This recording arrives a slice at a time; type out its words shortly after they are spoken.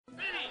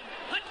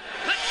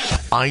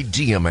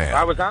Idea Man.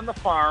 I was on the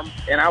farm,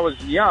 and I was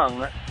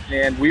young,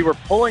 and we were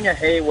pulling a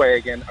hay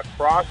wagon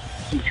across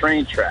some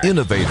train tracks.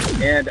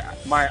 Innovator. And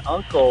my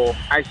uncle,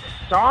 I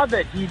saw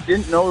that he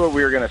didn't know that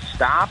we were going to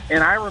stop,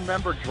 and I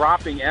remember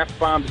dropping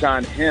F-bombs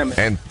on him.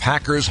 And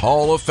Packers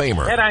Hall of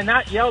Famer. Had I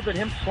not yelled at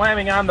him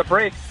slamming on the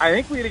brakes, I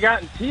think we'd have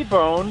gotten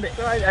T-boned.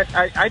 So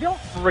I don't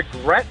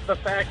regret the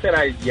fact that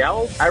I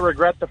yelled. I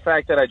regret the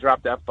fact that I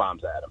dropped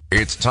F-bombs at him.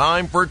 It's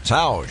time for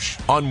Tausch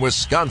on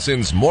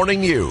Wisconsin's Morning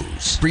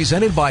News.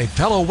 Presented by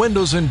Pella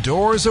Windows and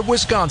Doors of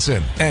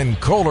Wisconsin and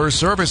Kohler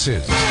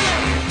Services.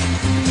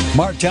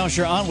 Mark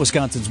Tauscher on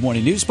Wisconsin's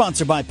Morning News,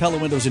 sponsored by Pella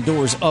Windows and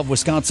Doors of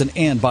Wisconsin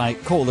and by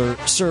Kohler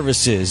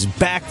Services.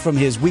 Back from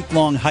his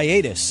week-long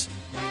hiatus,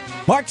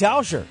 Mark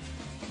Tauscher.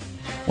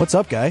 What's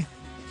up, guy?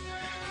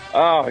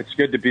 Oh, it's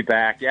good to be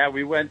back. Yeah,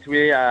 we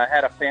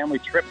had a family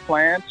trip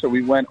planned, so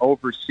we went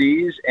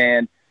overseas.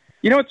 And,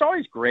 it's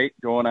always great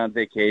going on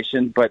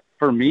vacation. But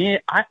for me,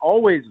 I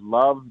always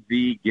love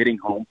the getting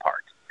home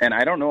part. And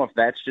I don't know if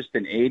that's just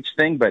an age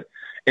thing, but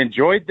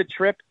enjoyed the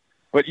trip.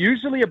 But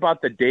usually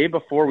about the day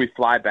before we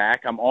fly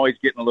back, I'm always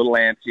getting a little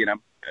antsy, and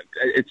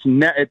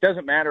it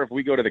doesn't matter if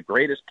we go to the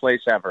greatest place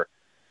ever.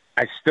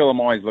 I still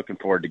am always looking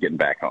forward to getting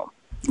back home.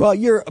 Well,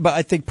 but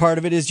I think part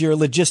of it is you're a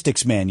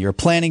logistics man. You're a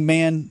planning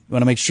man. You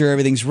want to make sure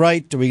everything's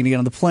right. Are we going to get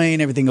on the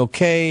plane? Everything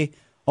okay?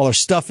 All our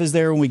stuff is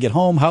there when we get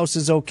home. House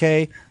is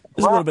okay.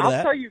 There's a little bit of that.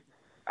 I'll tell you.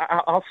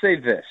 I'll say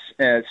this.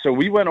 So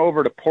we went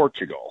over to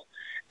Portugal,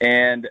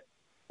 and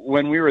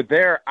when we were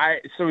there,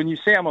 so when you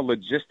say I'm a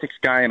logistics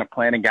guy and a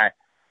planning guy,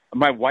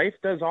 my wife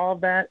does all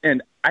of that,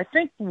 and I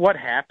think what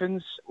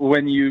happens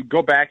when you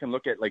go back and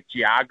look at like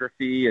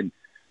geography and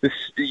this,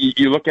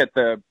 you look at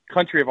the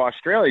country of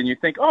Australia and you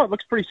think, oh, it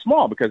looks pretty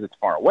small because it's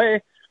far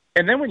away.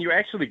 And then when you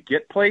actually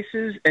get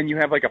places and you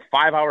have like a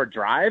 5-hour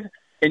drive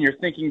and you're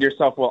thinking to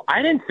yourself, well,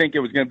 I didn't think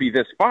it was going to be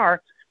this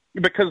far,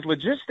 because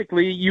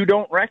logistically you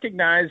don't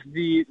recognize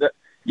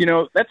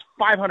that's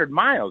 500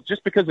 miles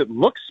just because it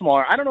looks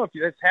smaller. I don't know if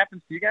this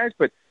happens to you guys,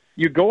 but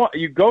you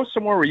go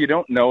somewhere where you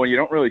don't know and you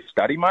don't really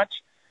study much,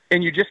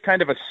 and you just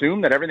kind of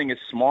assume that everything is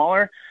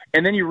smaller,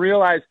 and then you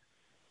realize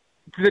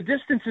the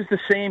distance is the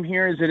same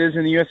here as it is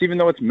in the U.S., even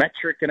though it's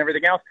metric and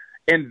everything else.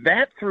 And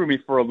that threw me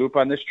for a loop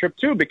on this trip,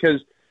 too, because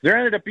there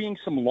ended up being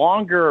some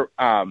longer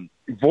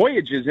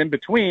voyages in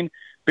between,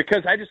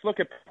 because I just look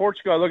at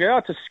Portugal, I look at,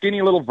 it's a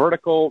skinny little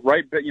vertical,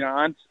 right,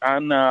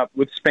 on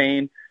with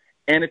Spain,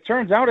 and it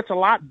turns out it's a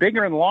lot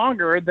bigger and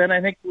longer than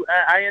I think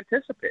I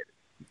anticipated.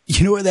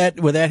 You know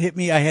where that hit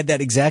me? I had that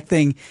exact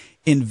thing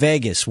in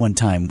Vegas one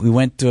time. We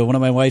went to one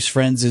of my wife's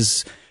friends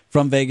is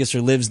from Vegas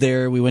or lives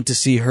there. We went to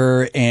see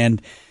her,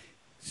 and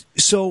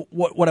so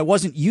what I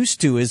wasn't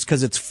used to is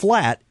because it's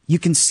flat, you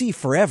can see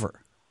forever,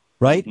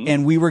 right? Mm-hmm.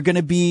 And we were going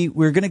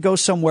to go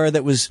somewhere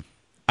that was,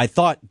 I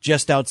thought,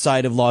 just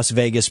outside of Las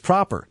Vegas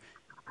proper,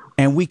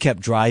 and we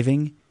kept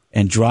driving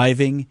and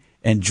driving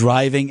and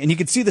driving, and you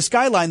could see the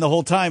skyline the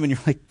whole time, and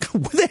you're like,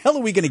 where the hell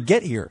are we going to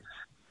get here?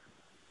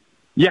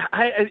 Yeah,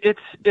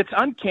 it's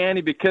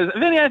uncanny, because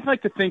then I'd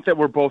like to think that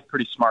we're both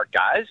pretty smart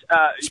guys.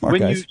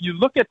 When you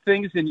look at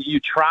things and you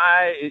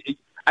try,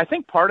 I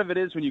think part of it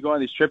is when you go on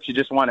these trips, you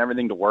just want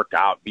everything to work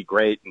out, be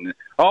great, and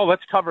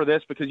let's cover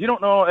this, because you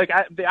don't know.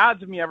 The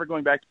odds of me ever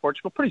going back to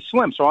Portugal are pretty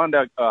slim. So I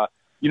wanted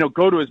to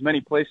go to as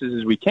many places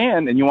as we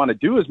can, and you want to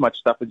do as much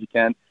stuff as you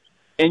can,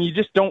 and you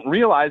just don't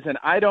realize. And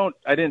I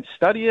didn't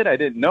study it, I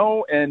didn't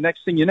know, and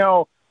next thing you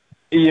know,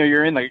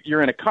 you're in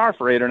a car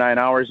for 8 or 9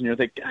 hours, and you're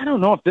thinking, I don't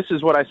know if this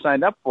is what I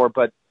signed up for,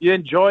 but you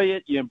enjoy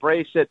it, you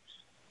embrace it.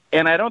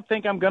 And I don't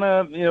think I'm going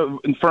to,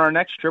 for our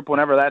next trip,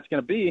 whenever that's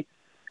going to be,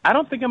 I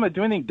don't think I'm going to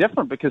do anything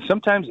different, because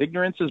sometimes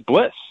ignorance is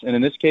bliss. And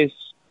in this case,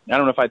 I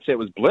don't know if I'd say it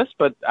was bliss,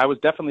 but I was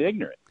definitely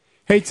ignorant.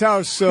 Hey,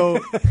 Tausch, so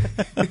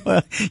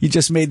you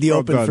just made the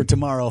open for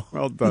tomorrow.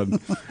 Well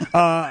done.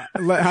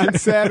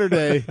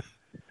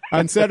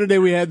 On Saturday,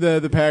 we had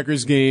the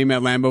Packers game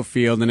at Lambeau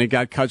Field, and it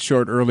got cut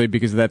short early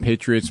because that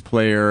Patriots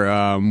player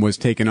was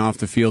taken off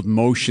the field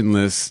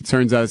motionless.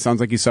 Turns out it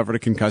sounds like he suffered a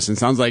concussion.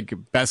 Sounds like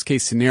best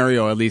case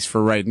scenario, at least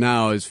for right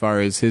now, as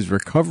far as his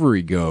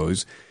recovery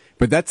goes.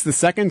 But that's the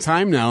second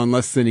time now in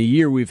less than a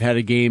year we've had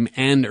a game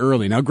end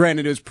early. Now,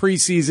 granted, it was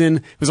preseason.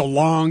 It was a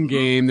long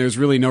game. There's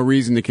really no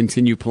reason to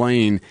continue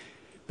playing.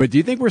 But do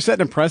you think we're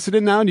setting a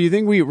precedent now? Do you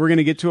think we're going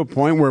to get to a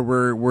point where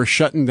we're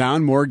shutting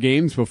down more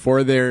games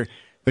before the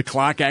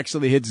clock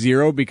actually hits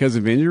zero because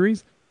of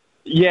injuries?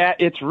 Yeah,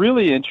 it's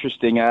really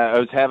interesting. I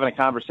was having a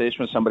conversation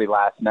with somebody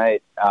last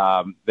night.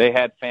 They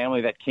had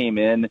family that came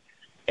in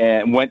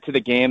and went to the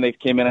game. They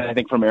came in, I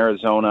think, from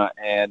Arizona,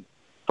 and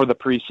for the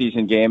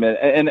preseason game.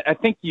 And I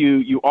think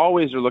you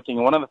always are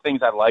looking. One of the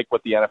things I like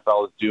what the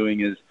NFL is doing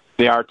is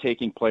they are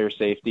taking player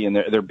safety, and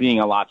they're being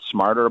a lot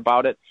smarter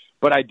about it.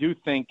 But I do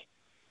think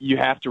you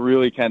have to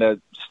really kind of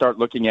start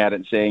looking at it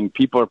and saying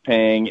people are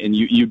paying, and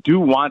you do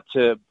want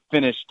to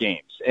finish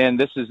games. And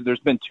there's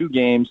been 2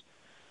 games,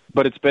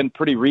 but it's been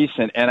pretty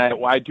recent. And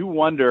I do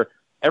wonder,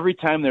 every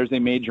time there's a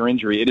major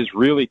injury, it is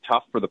really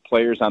tough for the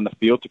players on the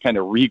field to kind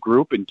of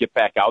regroup and get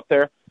back out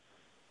there.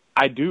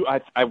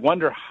 I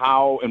wonder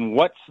how and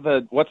what's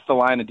the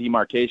line of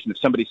demarcation if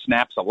somebody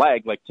snaps a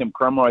leg like Tim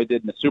Krumroy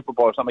did in the Super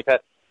Bowl or something like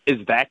that.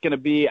 Is that going to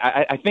be?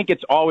 I think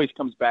it's always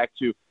comes back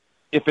to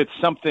if it's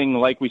something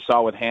like we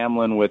saw with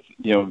Hamlin with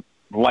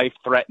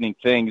life-threatening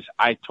things.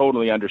 I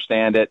totally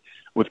understand it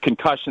with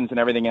concussions and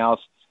everything else.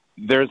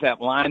 There's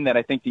that line that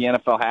I think the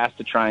NFL has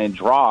to try and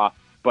draw,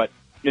 but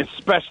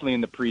especially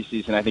in the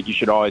preseason, I think you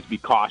should always be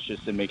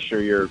cautious and make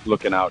sure you're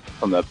looking out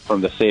from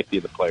the safety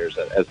of the players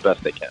as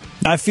best they can.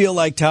 I feel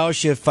like,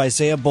 Tausch, if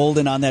Isaiah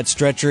Bolden on that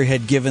stretcher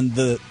had given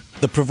the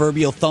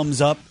proverbial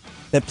thumbs up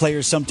that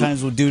players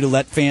sometimes will do to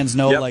let fans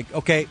know, like,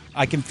 okay,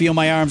 I can feel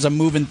my arms, I'm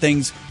moving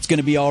things, it's going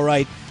to be all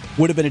right,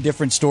 would have been a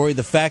different story.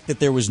 The fact that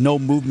there was no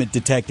movement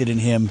detected in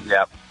him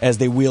as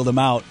they wheeled him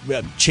out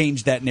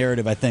changed that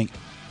narrative, I think.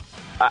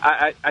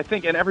 I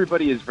think, and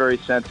everybody is very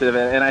sensitive,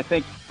 and I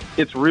think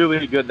it's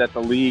really good that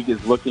the league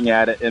is looking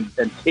at it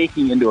and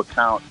taking into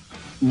account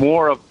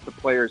more of the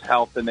players'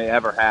 health than they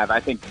ever have. I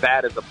think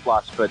that is a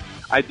plus, but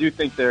I do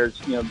think there's,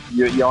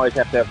 you always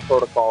have to have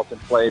protocols in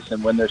place,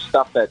 and when there's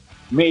stuff that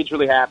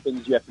majorly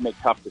happens, you have to make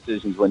tough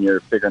decisions when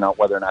you're figuring out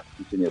whether or not to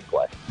continue to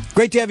play.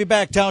 Great to have you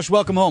back, Tausch.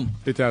 Welcome home.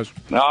 Hey, Tausch.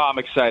 No, I'm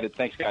excited.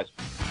 Thanks, guys.